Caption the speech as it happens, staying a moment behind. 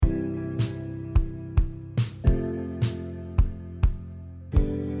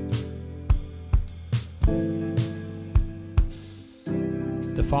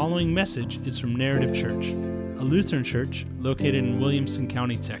following message is from Narrative Church, a Lutheran church located in Williamson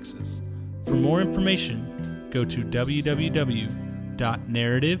County, Texas. For more information, go to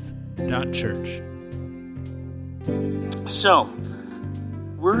www.narrative.church. So,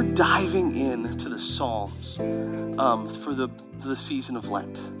 we're diving into the Psalms for the season of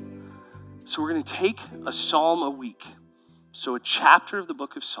Lent. So we're going to take a psalm a week, so a chapter of the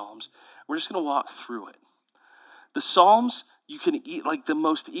book of Psalms. We're just going to walk through it. The Psalms, you can eat like the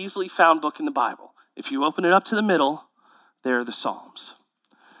most easily found book in the Bible. If you open it up to the middle, there are the Psalms.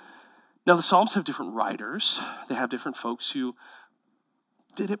 Now, the Psalms have different writers. They have different folks who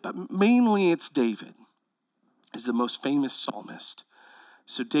did it, but mainly it's David is the most famous psalmist.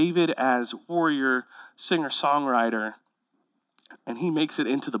 So David as warrior, singer-songwriter, and he makes it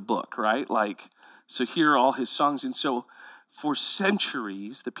into the book, right? So here are all his songs. And so for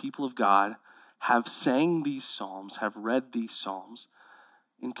centuries, the people of God have sang these psalms, have read these psalms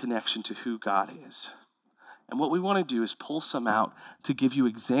in connection to who God is. And what we want to do is pull some out to give you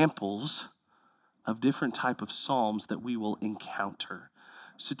examples of different type of psalms that we will encounter.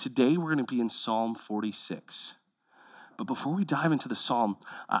 So today we're going to be in Psalm 46. But before we dive into the psalm,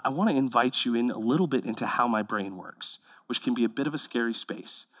 I want to invite you in a little bit into how my brain works, which can be a bit of a scary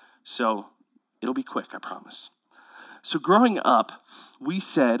space. So it'll be quick, I promise. So growing up, we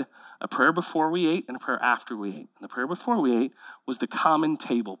said a prayer before we ate and a prayer after we ate. And the prayer before we ate was the common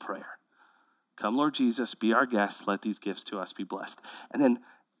table prayer. Come, Lord Jesus, be our guest. Let these gifts to us be blessed. And then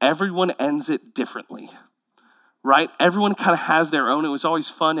everyone ends it differently, right? Everyone kind of has their own. It was always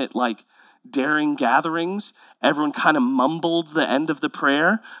fun at daring gatherings. Everyone kind of mumbled the end of the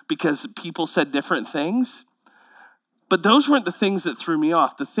prayer because people said different things. But those weren't the things that threw me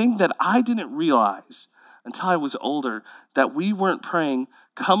off. The thing that I didn't realize until I was older, that we weren't praying,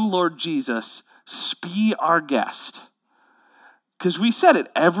 come Lord Jesus, spee our guest. Because we said it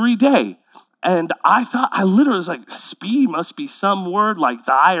every day. And I literally was like, spee must be some word like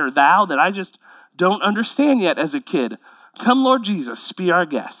thy or thou that I just don't understand yet as a kid. Come Lord Jesus, spee our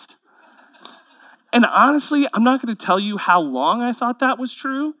guest. And honestly, I'm not going to tell you how long I thought that was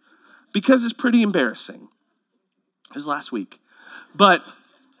true because it's pretty embarrassing. It was last week. But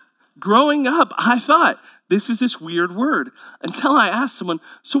growing up, I thought, this is this weird word until I asked someone,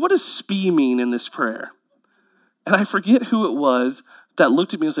 so what does spee mean in this prayer? And I forget who it was that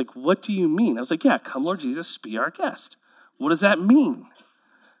looked at me and was like, what do you mean? I was like, yeah, come Lord Jesus, spee our guest. What does that mean?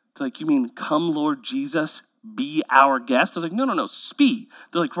 They're like, you mean come Lord Jesus, be our guest? I was like, no, spee.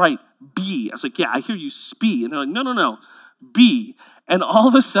 They're like, right, be. I was like, yeah, I hear you spee. And they're like, no, be. And all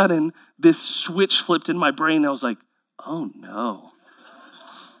of a sudden, this switch flipped in my brain. And I was like, oh no.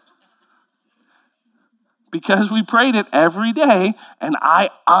 Because we prayed it every day, and I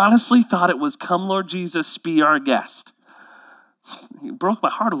honestly thought it was, come Lord Jesus, be our guest. It broke my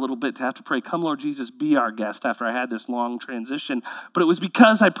heart a little bit to have to pray, come Lord Jesus, be our guest after I had this long transition. But it was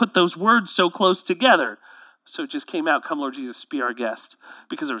because I put those words so close together. So it just came out, come Lord Jesus, be our guest.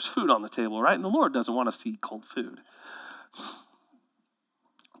 Because there was food on the table, right? And the Lord doesn't want us to eat cold food.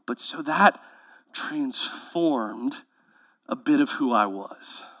 But so that transformed a bit of who I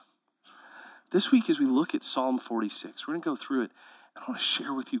was. This week, as we look at Psalm 46, we're going to go through it. I want to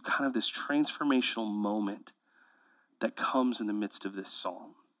share with you kind of this transformational moment that comes in the midst of this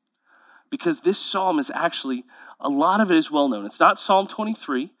psalm. Because this psalm is actually, a lot of it is well known. It's not Psalm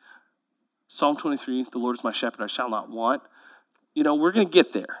 23. Psalm 23, the Lord is my shepherd, I shall not want. We're going to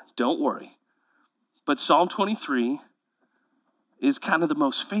get there. Don't worry. But Psalm 23 is kind of the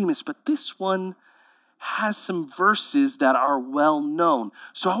most famous, but this one has some verses that are well known.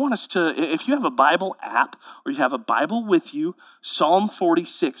 So I want us to, if you have a Bible app or you have a Bible with you, Psalm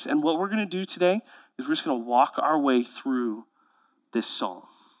 46. And what we're going to do today is we're just going to walk our way through this psalm.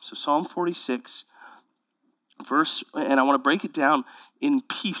 So Psalm 46, and I want to break it down in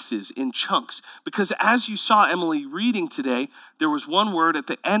pieces, in chunks. Because as you saw Emily reading today, there was one word at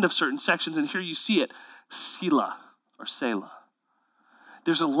the end of certain sections, and here you see it, Selah or Selah.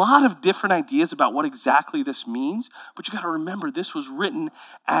 There's a lot of different ideas about what exactly this means, but you got to remember this was written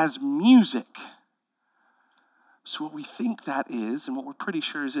as music. So what we think that is, and what we're pretty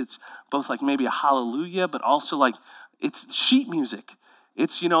sure is it's both maybe a hallelujah, but also it's sheet music.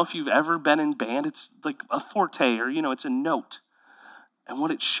 It's, if you've ever been in band, it's like a forte or, it's a note. And what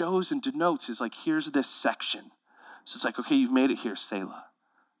it shows and denotes is here's this section. So it's okay, you've made it here, Selah,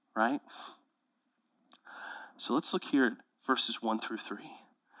 right? So let's look here at verses 1 through 3.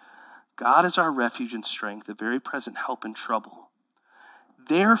 God is our refuge and strength, a very present help in trouble.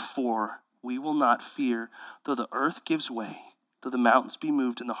 Therefore, we will not fear, though the earth gives way, though the mountains be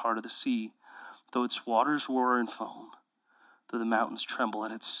moved in the heart of the sea, though its waters roar and foam, though the mountains tremble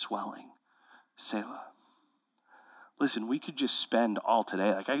at its swelling. Selah. Listen, we could just spend all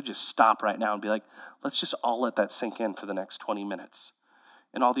today, like I could just stop right now and be like, let's just all let that sink in for the next 20 minutes.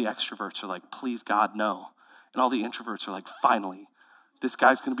 And all the extroverts are like, please God, no. And all the introverts are like, finally, this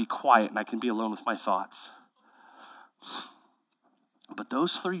guy's going to be quiet and I can be alone with my thoughts. But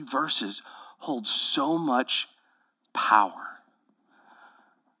those 3 verses hold so much power.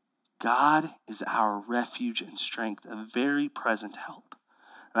 God is our refuge and strength, a very present help.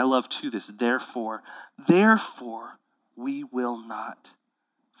 And I love too this, therefore, we will not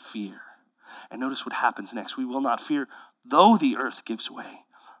fear. And notice what happens next. We will not fear, though the earth gives way,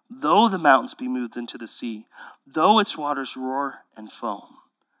 though the mountains be moved into the sea, though its waters roar and foam,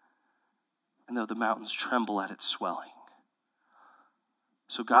 and though the mountains tremble at its swelling.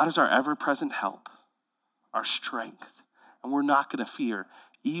 So God is our ever-present help, our strength, and we're not going to fear,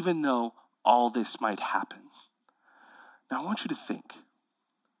 even though all this might happen. Now I want you to think,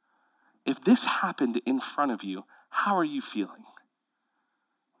 if this happened in front of you, how are you feeling?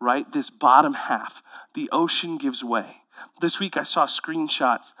 Right? This bottom half, the ocean gives way. This week I saw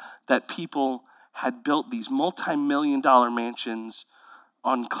screenshots that people had built these multi-million-dollar mansions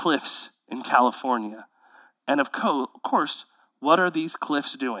on cliffs in California. And of course, what are these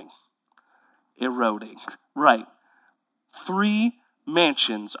cliffs doing? Eroding. Right. 3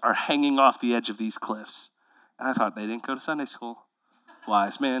 mansions are hanging off the edge of these cliffs. And I thought, they didn't go to Sunday school.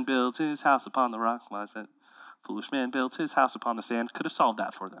 Wise man builds his house upon the rock. Foolish man builds his house upon the sand. Could have solved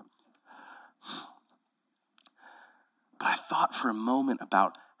that for them. But I thought for a moment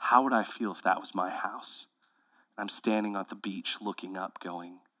about how would I feel if that was my house? I'm standing on the beach looking up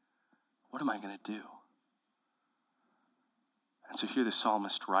going, what am I going to do? And so here the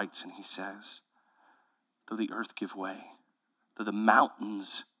psalmist writes and he says, though the earth give way, though the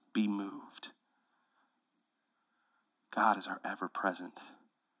mountains be moved, God is our ever-present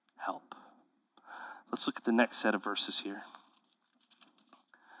help. Let's look at the next set of verses here.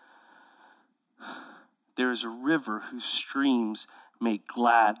 There is a river whose streams make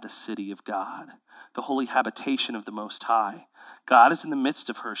glad the city of God, the holy habitation of the Most High. God is in the midst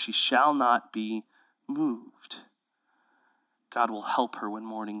of her. She shall not be moved. God will help her when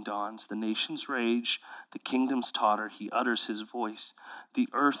morning dawns. The nations rage, the kingdoms totter. He utters his voice. The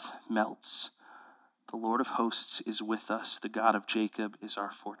earth melts. The Lord of hosts is with us. The God of Jacob is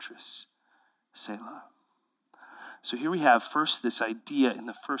our fortress. Selah. So here we have first this idea in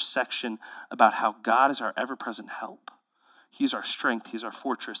the first section about how God is our ever-present help. He is our strength. He is our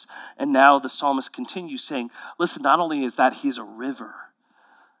fortress. And now the psalmist continues saying, listen, not only is that he is a river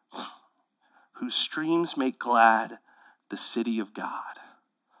whose streams make glad the city of God.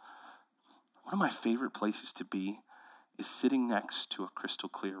 One of my favorite places to be is sitting next to a crystal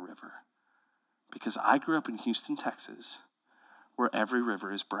clear river. Because I grew up in Houston, Texas, where every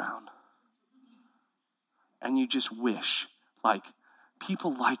river is brown. And you just wish, like,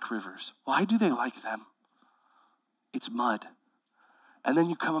 people like rivers. Why do they like them? It's mud. And then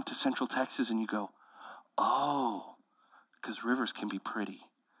you come up to Central Texas and you go, oh, because rivers can be pretty.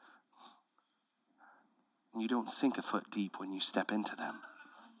 And you don't sink a foot deep when you step into them.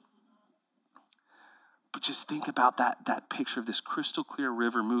 But just think about that picture of this crystal clear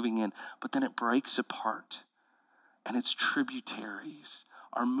river moving in, but then it breaks apart and its tributaries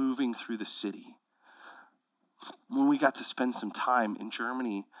are moving through the city. When we got to spend some time in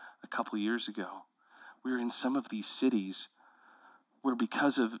Germany a couple years ago, we were in some of these cities where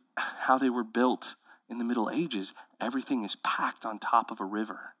because of how they were built in the Middle Ages, everything is packed on top of a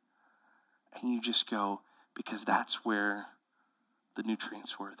river. And you just go, because that's where the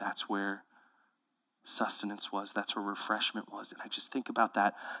nutrients were, that's where sustenance was, that's where refreshment was. And I just think about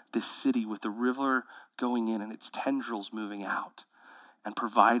that, this city with the river going in and its tendrils moving out and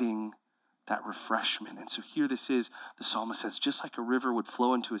providing that refreshment. And so here this is, the psalmist says, just like a river would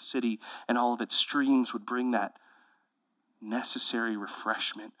flow into a city and all of its streams would bring that necessary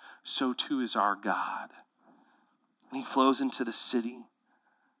refreshment, so too is our God. And he flows into the city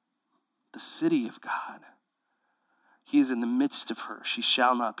of God. He is in the midst of her. She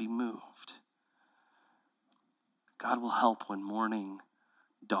shall not be moved. God will help when morning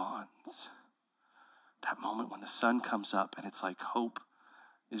dawns. That moment when the sun comes up and it's like hope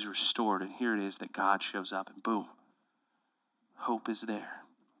is restored. And here it is that God shows up and boom, hope is there.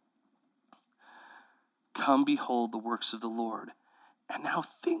 Come behold the works of the Lord. And now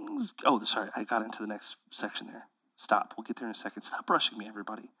I got into the next section there. Stop, we'll get there in a second. Stop rushing me,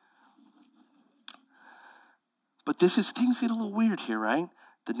 everybody. But things get a little weird here, right?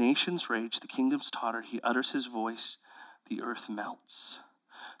 The nations rage, the kingdoms totter, he utters his voice, the earth melts.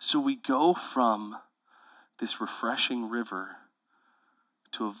 So we go from this refreshing river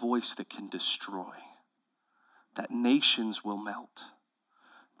to a voice that can destroy, that nations will melt,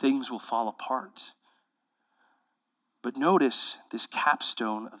 things will fall apart. But notice this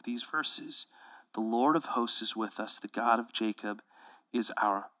capstone of these verses. The Lord of hosts is with us. The God of Jacob is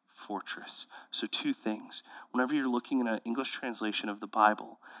our fortress. So two things. Whenever you're looking in an English translation of the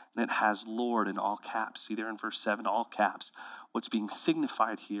Bible, and it has Lord in all caps, see there in verse 7, all caps, what's being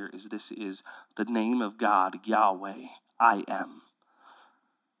signified here is this is the name of God, Yahweh, I am.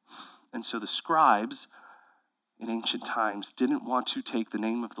 And so the scribes in ancient times didn't want to take the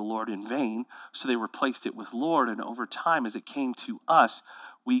name of the Lord in vain, so they replaced it with Lord, and over time as it came to us,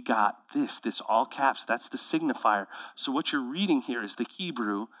 we got this all caps, that's the signifier. So what you're reading here is the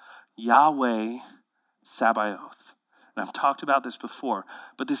Hebrew, Yahweh Sabaoth. And I've talked about this before,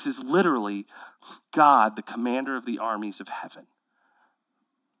 but this is literally God, the commander of the armies of heaven.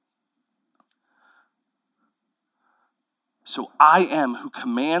 So I am who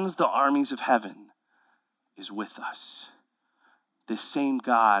commands the armies of heaven is with us. This same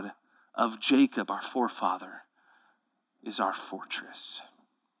God of Jacob, our forefather, is our fortress.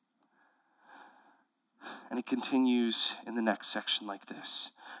 And it continues in the next section like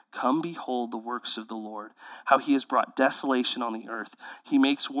this. Come behold the works of the Lord, how he has brought desolation on the earth. He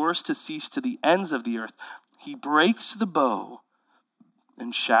makes wars to cease to the ends of the earth. He breaks the bow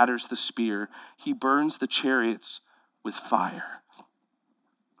and shatters the spear. He burns the chariots with fire.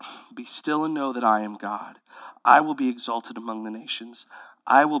 Be still and know that I am God. I will be exalted among the nations.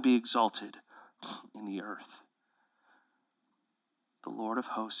 I will be exalted in the earth. The Lord of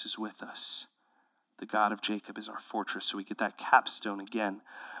hosts is with us. The God of Jacob is our fortress. So we get that capstone again.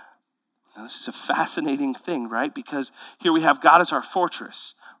 Now, this is a fascinating thing, right? Because here we have God as our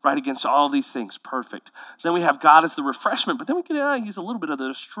fortress, right, against all these things. Perfect. Then we have God as the refreshment, but then we get, he's a little bit of the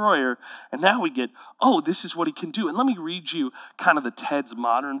destroyer. And now we get, this is what he can do. And let me read you kind of the Ted's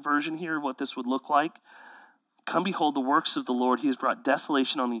modern version here of what this would look like. Come behold the works of the Lord. He has brought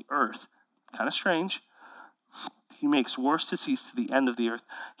desolation on the earth. Kind of strange. He makes wars to cease to the end of the earth.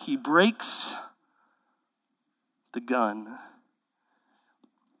 He breaks the gun.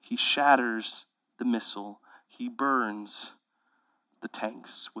 He shatters the missile. He burns the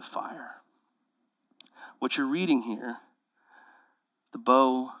tanks with fire. What you're reading here, the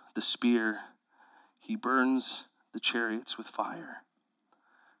bow, the spear, he burns the chariots with fire.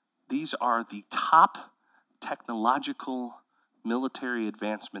 These are the top technological military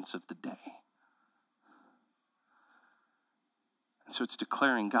advancements of the day. And so it's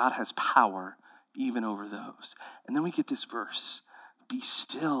declaring God has power even over those. And then we get this verse, be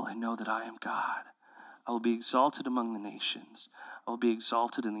still and know that I am God. I will be exalted among the nations. I will be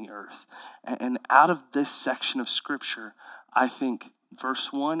exalted in the earth. And out of this section of scripture, I think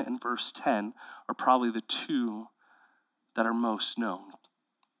verse 1 and verse 10 are probably the two that are most known.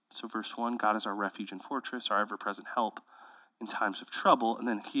 So verse 1, God is our refuge and fortress, our ever-present help in times of trouble. And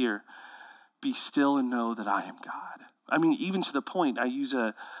then here, be still and know that I am God. I mean, even to the point, I use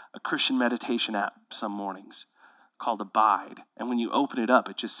a Christian meditation app some mornings called Abide. And when you open it up,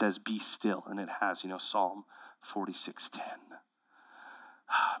 it just says, be still. And it has, Psalm 46:10.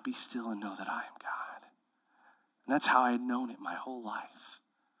 Be still and know that I am God. And that's how I had known it my whole life.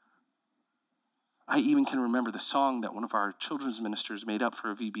 I even can remember the song that one of our children's ministers made up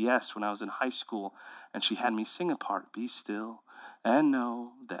for a VBS when I was in high school. And she had me sing a part, be still and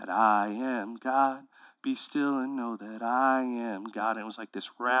know that I am God. Be still and know that I am God. And it was like this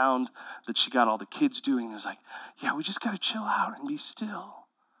round that she got all the kids doing. And it was like, yeah, we just got to chill out and be still.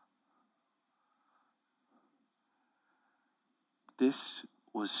 This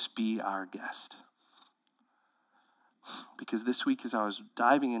was Be Our Guest. Because this week as I was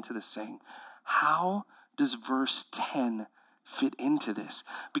diving into this saying, how does verse 10 fit into this?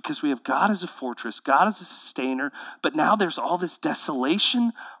 Because we have God as a fortress, God as a sustainer, but now there's all this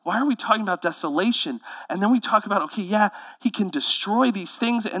desolation. Why are we talking about desolation? And then we talk about, he can destroy these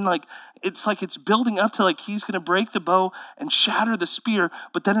things, and it's building up to he's going to break the bow and shatter the spear,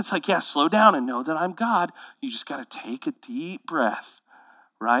 but then it's slow down and know that I'm God. You just got to take a deep breath,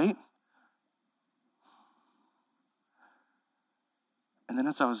 right? And then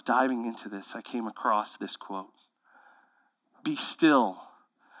as I was diving into this, I came across this quote. Be still,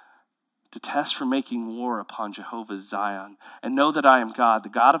 detest from making war upon Jehovah's Zion, and know that I am God, the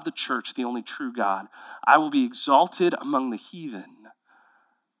God of the church, the only true God. I will be exalted among the heathen,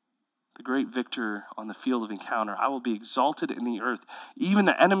 the great victor on the field of encounter. I will be exalted in the earth, even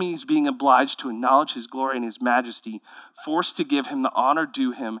the enemies being obliged to acknowledge his glory and his majesty, forced to give him the honor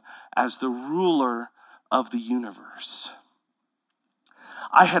due him as the ruler of the universe.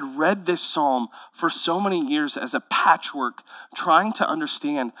 I had read this psalm for so many years as a patchwork, trying to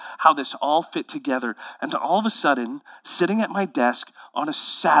understand how this all fit together. And all of a sudden, sitting at my desk on a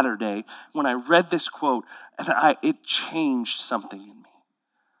Saturday, when I read this quote, it changed something in me.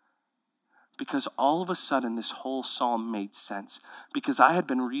 Because all of a sudden, this whole psalm made sense. Because I had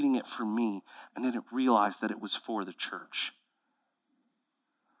been reading it for me and didn't realize that it was for the church.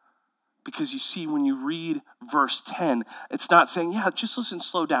 Because you see, when you read verse 10, it's not saying, yeah, just listen,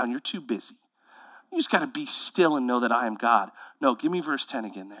 slow down, you're too busy. You just got to be still and know that I am God. No, give me verse 10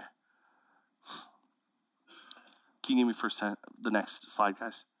 again there. Can you give me verse 10, the next slide,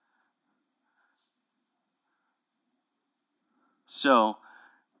 guys? So,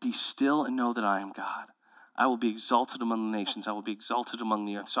 be still and know that I am God. I will be exalted among the nations. I will be exalted among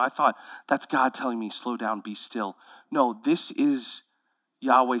the earth. So I thought, that's God telling me, slow down, be still. No, this is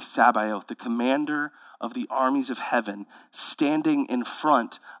Yahweh Sabaoth, the commander of the armies of heaven, standing in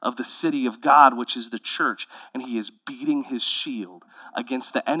front of the city of God, which is the church, and he is beating his shield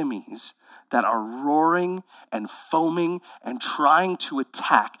against the enemies that are roaring and foaming and trying to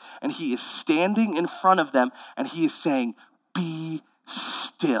attack. And he is standing in front of them, and he is saying, be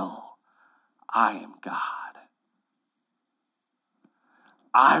still. I am God.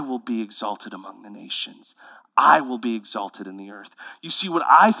 I will be exalted among the nations. I will be exalted in the earth. You see, what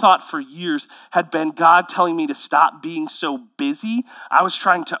I thought for years had been God telling me to stop being so busy, I was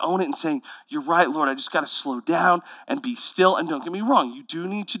trying to own it and saying, you're right, Lord, I just got to slow down and be still. And don't get me wrong, you do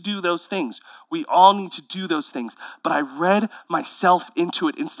need to do those things. We all need to do those things. But I read myself into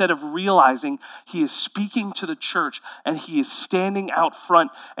it instead of realizing he is speaking to the church and he is standing out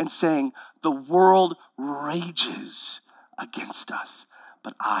front and saying, the world rages against us,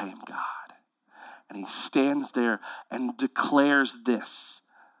 but I am God. And he stands there and declares this.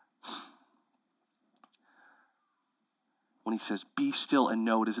 When he says, be still and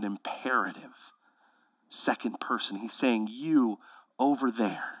know, it is an imperative. Second person, he's saying, you over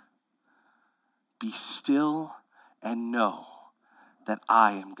there, be still and know that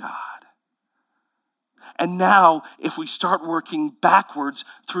I am God. And now, if we start working backwards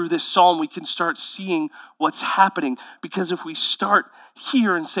through this psalm, we can start seeing what's happening. Because if we start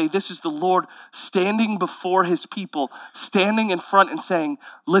here and say, this is the Lord standing before his people, standing in front and saying,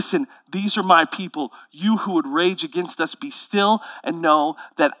 listen, these are my people. You who would rage against us, be still and know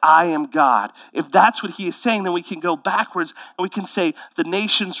that I am God. If that's what he is saying, then we can go backwards and we can say, the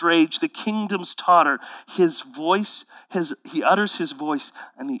nations rage, the kingdoms totter. His voice, he utters his voice,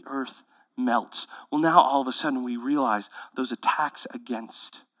 and the earth melts. Well, now all of a sudden we realize those attacks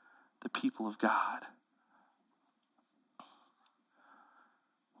against the people of God,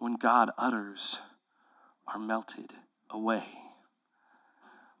 when God utters, are melted away.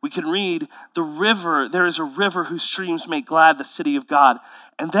 We can read the river, there is a river whose streams make glad the city of God.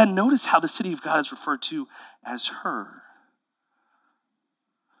 And then notice how the city of God is referred to as her.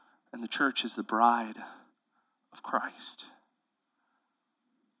 And the church is the bride of Christ.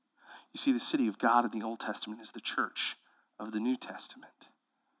 You see, the city of God in the Old Testament is the church of the New Testament.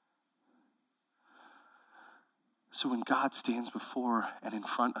 So when God stands before and in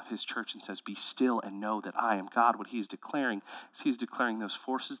front of his church and says, be still and know that I am God, what he is declaring is he is declaring those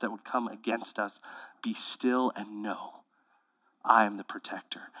forces that would come against us, be still and know I am the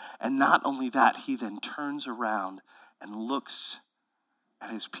protector. And not only that, he then turns around and looks at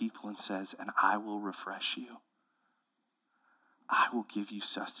his people and says, and I will refresh you. I will give you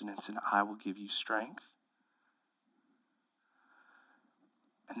sustenance and I will give you strength.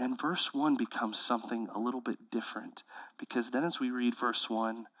 And then verse 1 becomes something a little bit different, because then as we read verse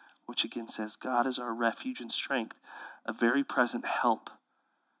 1, which again says, God is our refuge and strength, a very present help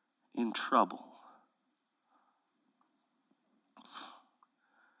in trouble.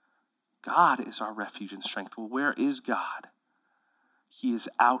 God is our refuge and strength. Well, where is God? He is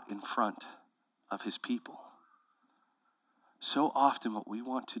out in front of his people. So often what we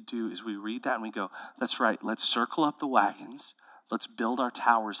want to do is we read that and we go, that's right, let's circle up the wagons. Let's build our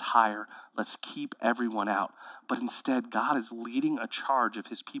towers higher. Let's keep everyone out. But instead, God is leading a charge of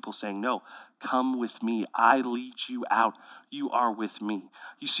his people saying, no, come with me. I lead you out. You are with me.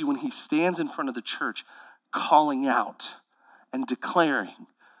 You see, when he stands in front of the church, calling out and declaring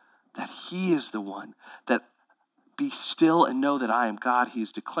that he is the one, that be still and know that I am God, he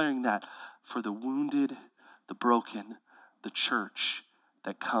is declaring that for the wounded, the broken, the church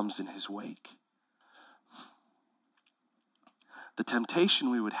that comes in his wake. The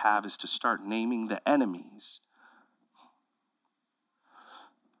temptation we would have is to start naming the enemies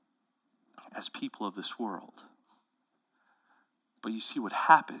as people of this world. But you see what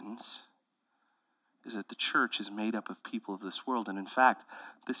happens is that the church is made up of people of this world. And in fact,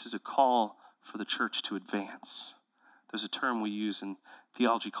 this is a call for the church to advance. There's a term we use in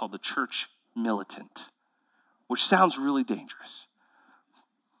theology called the church militant, which sounds really dangerous,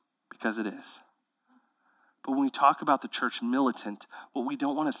 because it is. But when we talk about the church militant, what we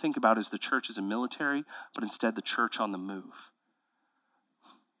don't want to think about is the church as a military, but instead the church on the move.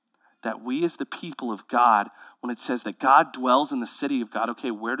 That we as the people of God, when it says that God dwells in the city of God,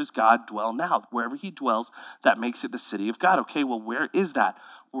 okay, where does God dwell now? Wherever he dwells, that makes it the city of God. Okay, well, where is that?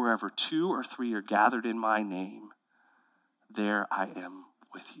 Wherever 2 or 3 are gathered in my name, there I am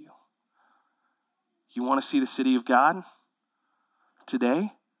with you. You want to see the city of God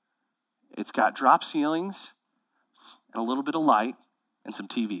today? It's got drop ceilings and a little bit of light and some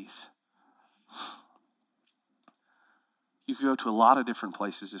TVs. You could go to a lot of different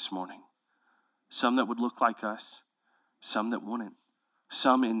places this morning. Some that would look like us, some that wouldn't.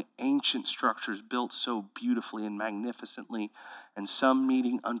 Some in ancient structures built so beautifully and magnificently, and some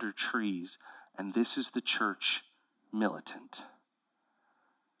meeting under trees. And this is the church militant.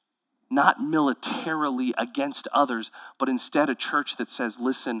 Not militarily against others, but instead a church that says,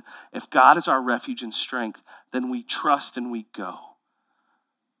 listen, if God is our refuge and strength, then we trust and we go.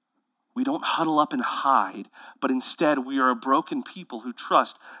 We don't huddle up and hide, but instead we are a broken people who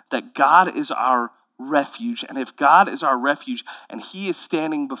trust that God is our refuge. And if God is our refuge and he is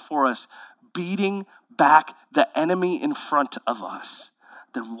standing before us, beating back the enemy in front of us,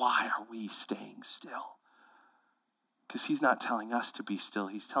 then why are we staying still? Because he's not telling us to be still.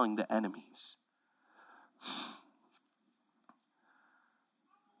 He's telling the enemies.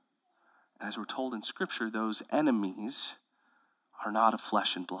 And as we're told in Scripture, those enemies are not of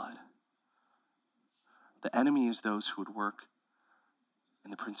flesh and blood. The enemy is those who would work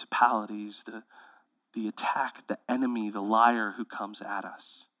in the principalities, the attack, the enemy, the liar who comes at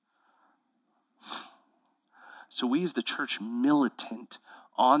us. So we as the church militant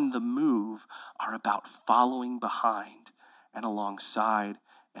on the move are about following behind and alongside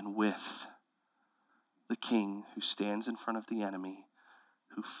and with the king who stands in front of the enemy,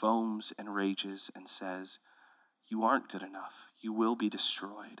 who foams and rages and says, you aren't good enough. You will be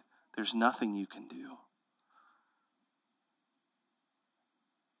destroyed. There's nothing you can do.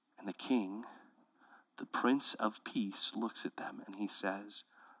 And the king, the Prince of Peace, looks at them and he says,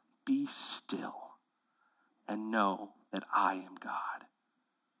 be still and know that I am God.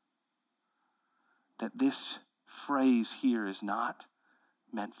 That this phrase here is not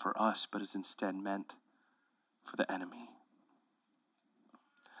meant for us, but is instead meant for the enemy.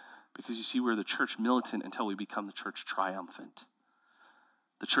 Because you see, we're the church militant until we become the church triumphant.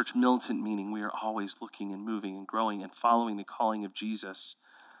 The church militant meaning we are always looking and moving and growing and following the calling of Jesus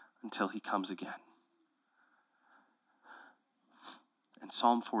until he comes again. And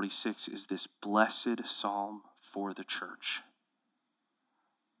Psalm 46 is this blessed psalm for the church.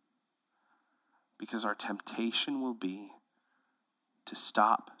 Because our temptation will be to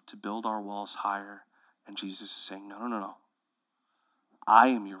stop, to build our walls higher. And Jesus is saying, no. I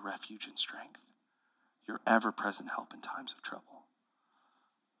am your refuge and strength, your ever-present help in times of trouble.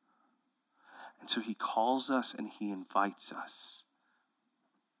 And so he calls us and he invites us.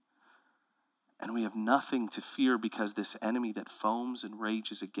 And we have nothing to fear because this enemy that foams and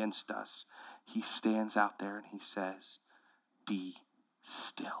rages against us, he stands out there and he says, be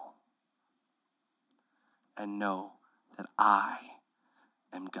still and know that I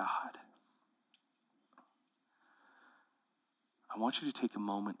am God. I want you to take a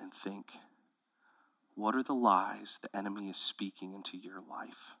moment and think, what are the lies the enemy is speaking into your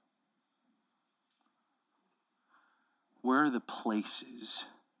life? Where are the places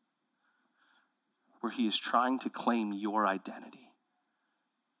where he is trying to claim your identity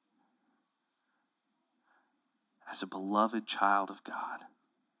as a beloved child of God?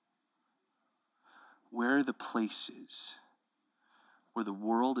 Where are the places where the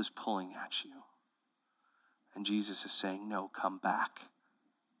world is pulling at you and Jesus is saying, no, come back.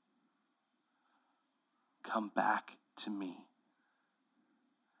 Come back to me.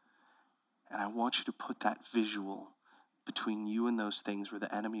 And I want you to put that visual between you and those things where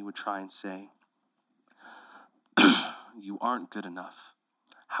the enemy would try and say, you aren't good enough.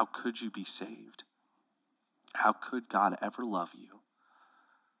 How could you be saved? How could God ever love you?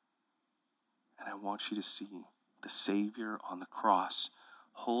 And I want you to see the Savior on the cross,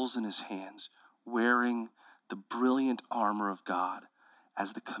 holes in his hands, wearing the brilliant armor of God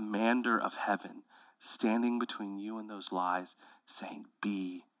as the commander of heaven, standing between you and those lies, saying,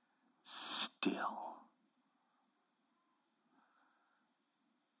 be still.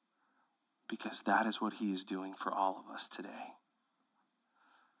 Because that is what he is doing for all of us today.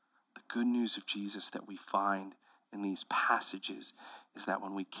 The good news of Jesus that we find in these passages is that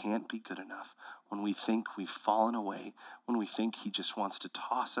when we can't be good enough, when we think we've fallen away, when we think he just wants to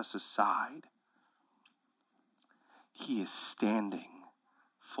toss us aside, he is standing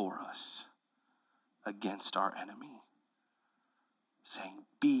for us against our enemy, saying,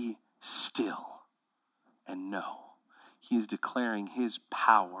 be still and know. He is declaring his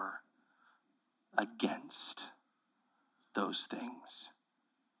power against those things.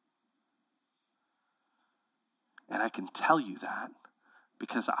 And I can tell you that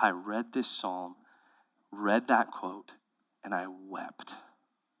because I read this psalm, read that quote, and I wept.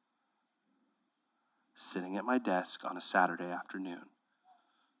 Sitting at my desk on a Saturday afternoon.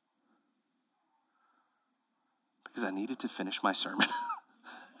 Because I needed to finish my sermon.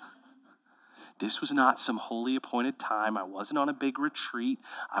 This was not some holy appointed time. I wasn't on a big retreat.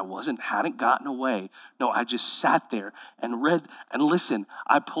 I hadn't gotten away. No, I just sat there and read and listened.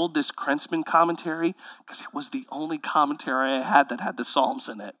 I pulled this Krentzman commentary because it was the only commentary I had that had the Psalms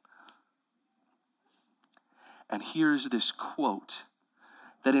in it. And here's this quote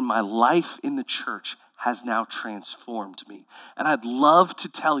that in my life in the church has now transformed me. And I'd love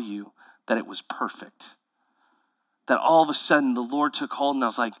to tell you that it was perfect. That all of a sudden the Lord took hold and I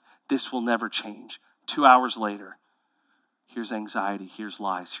was like, this will never change. 2 hours later, here's anxiety, here's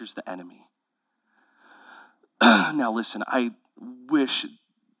lies, here's the enemy. Now listen, I wish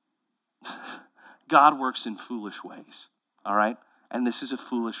God works in foolish ways, all right? And this is a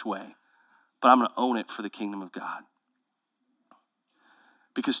foolish way, but I'm going to own it for the kingdom of God.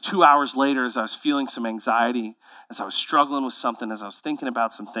 Because 2 hours later, as I was feeling some anxiety, as I was struggling with something, as I was thinking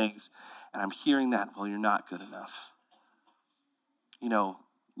about some things, and I'm hearing that, well, you're not good enough.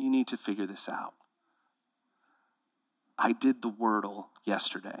 You need to figure this out. I did the Wordle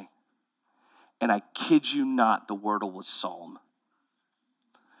yesterday, and I kid you not, the Wordle was Psalm.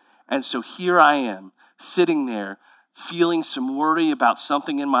 And so here I am, sitting there, feeling some worry about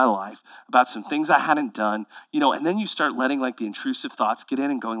something in my life, about some things I hadn't done, and then you start letting like the intrusive thoughts get in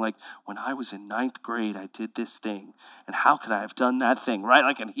and going like, when I was in 9th grade, I did this thing, and how could I have done that thing, right?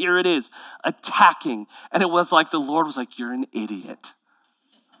 Like, and here it is, attacking, and it was like the Lord was like, you're an idiot.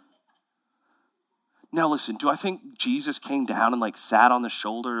 Now listen, do I think Jesus came down and like sat on the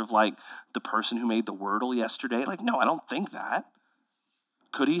shoulder of like the person who made the Wordle yesterday? Like, no, I don't think that.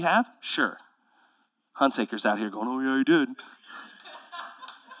 Could he have? Sure. Hunsaker's out here going, oh yeah, he did.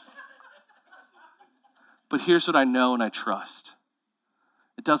 But here's what I know and I trust.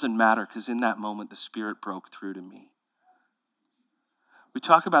 It doesn't matter because in that moment, the Spirit broke through to me. We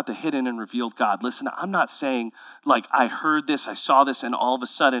talk about the hidden and revealed God. Listen, I'm not saying like I heard this, I saw this, and all of a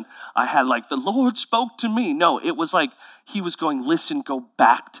sudden I had like the Lord spoke to me. No, it was like he was going, listen, go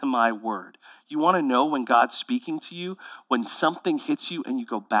back to my word. You want to know when God's speaking to you? When something hits you and you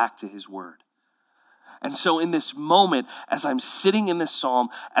go back to his word. And so in this moment, as I'm sitting in this psalm,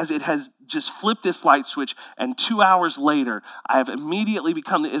 as it has just flipped this light switch, and 2 hours later, I have immediately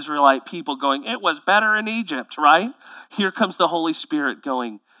become the Israelite people going, it was better in Egypt, right? Here comes the Holy Spirit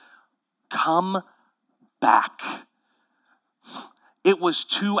going, come back. It was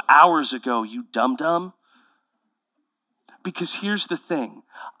 2 hours ago, you dum-dum. Because here's the thing.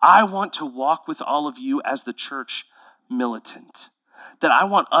 I want to walk with all of you as the church militant. That I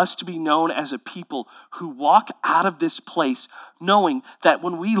want us to be known as a people who walk out of this place knowing that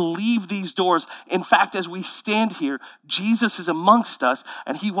when we leave these doors, in fact, as we stand here, Jesus is amongst us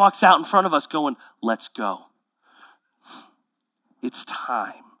and he walks out in front of us going, let's go. It's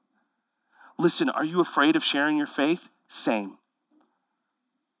time. Listen, are you afraid of sharing your faith? Same.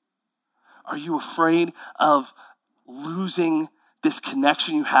 Are you afraid of losing this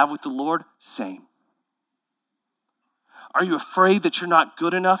connection you have with the Lord? Same. Are you afraid that you're not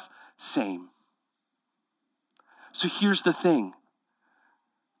good enough? Same. So here's the thing.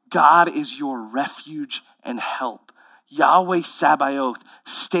 God is your refuge and help. Yahweh Sabaoth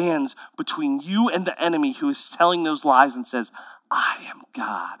stands between you and the enemy who is telling those lies and says, I am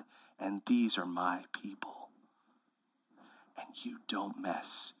God and these are my people. And you don't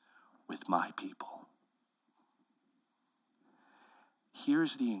mess with my people.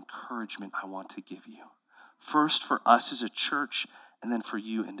 Here's the encouragement I want to give you. First for us as a church, and then for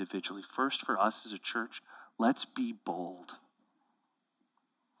you individually. First for us as a church, let's be bold.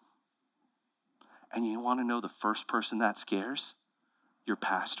 And you want to know the first person that scares? Your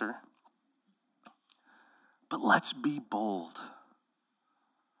pastor. But let's be bold.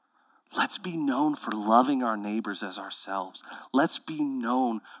 Let's be known for loving our neighbors as ourselves. Let's be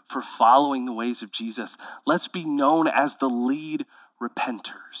known for following the ways of Jesus. Let's be known as the lead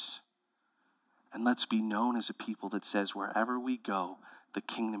repenters. And let's be known as a people that says wherever we go, the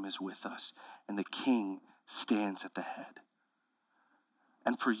kingdom is with us, and the king stands at the head.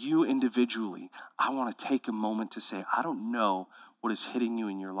 And for you individually, I want to take a moment to say, I don't know what is hitting you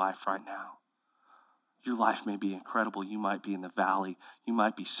in your life right now. Your life may be incredible. You might be in the valley. You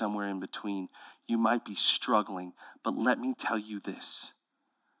might be somewhere in between. You might be struggling. But let me tell you this.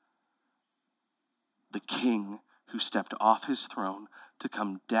 The king who stepped off his throne to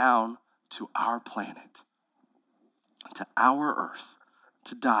come down to our planet, to our earth,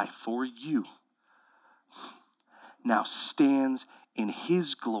 to die for you, now stands in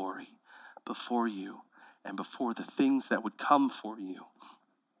his glory before you and before the things that would come for you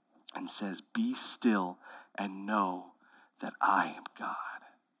and says, be still and know that I am God.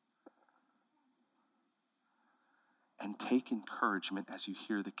 And take encouragement as you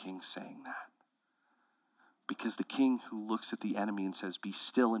hear the king saying that. Because the king who looks at the enemy and says, be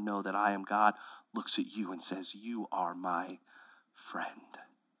still and know that I am God, looks at you and says, you are my friend.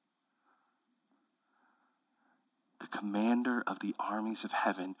 The commander of the armies of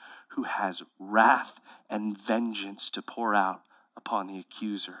heaven, who has wrath and vengeance to pour out upon the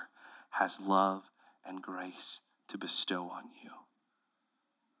accuser, has love and grace to bestow on you.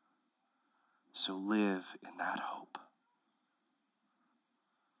 So live in that hope.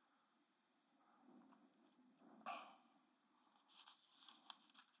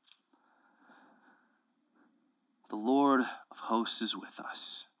 The Lord of hosts is with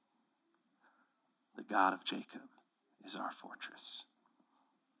us. The God of Jacob is our fortress.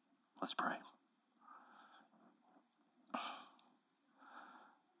 Let's pray.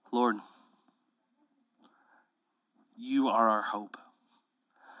 Lord, you are our hope.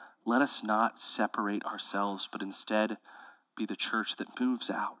 Let us not separate ourselves, but instead be the church that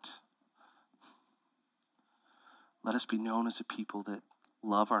moves out. Let us be known as a people that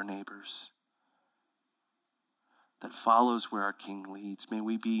love our neighbors, that follows where our King leads. May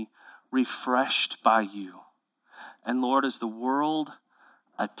we be refreshed by you. And Lord, as the world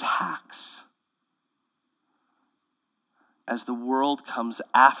attacks, as the world comes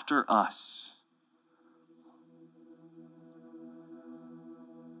after us,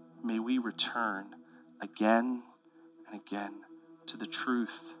 may we return again and again to the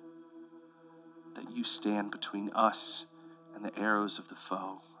truth that you stand between us and the arrows of the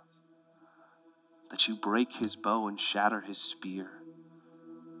foe, that you break his bow and shatter his spear,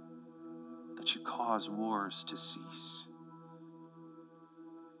 that you cause wars to cease.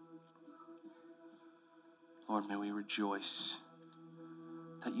 Lord, may we rejoice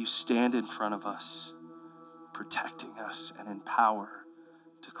that you stand in front of us, protecting us and in power,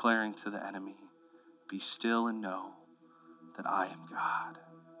 declaring to the enemy, be still and know that I am God.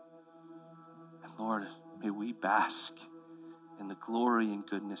 And Lord, may we bask in the glory and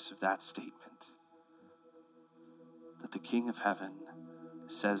goodness of that statement, that the King of Heaven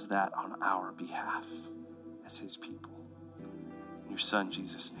says that on our behalf as his people. In your Son,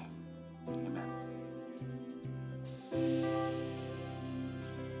 Jesus' name, amen.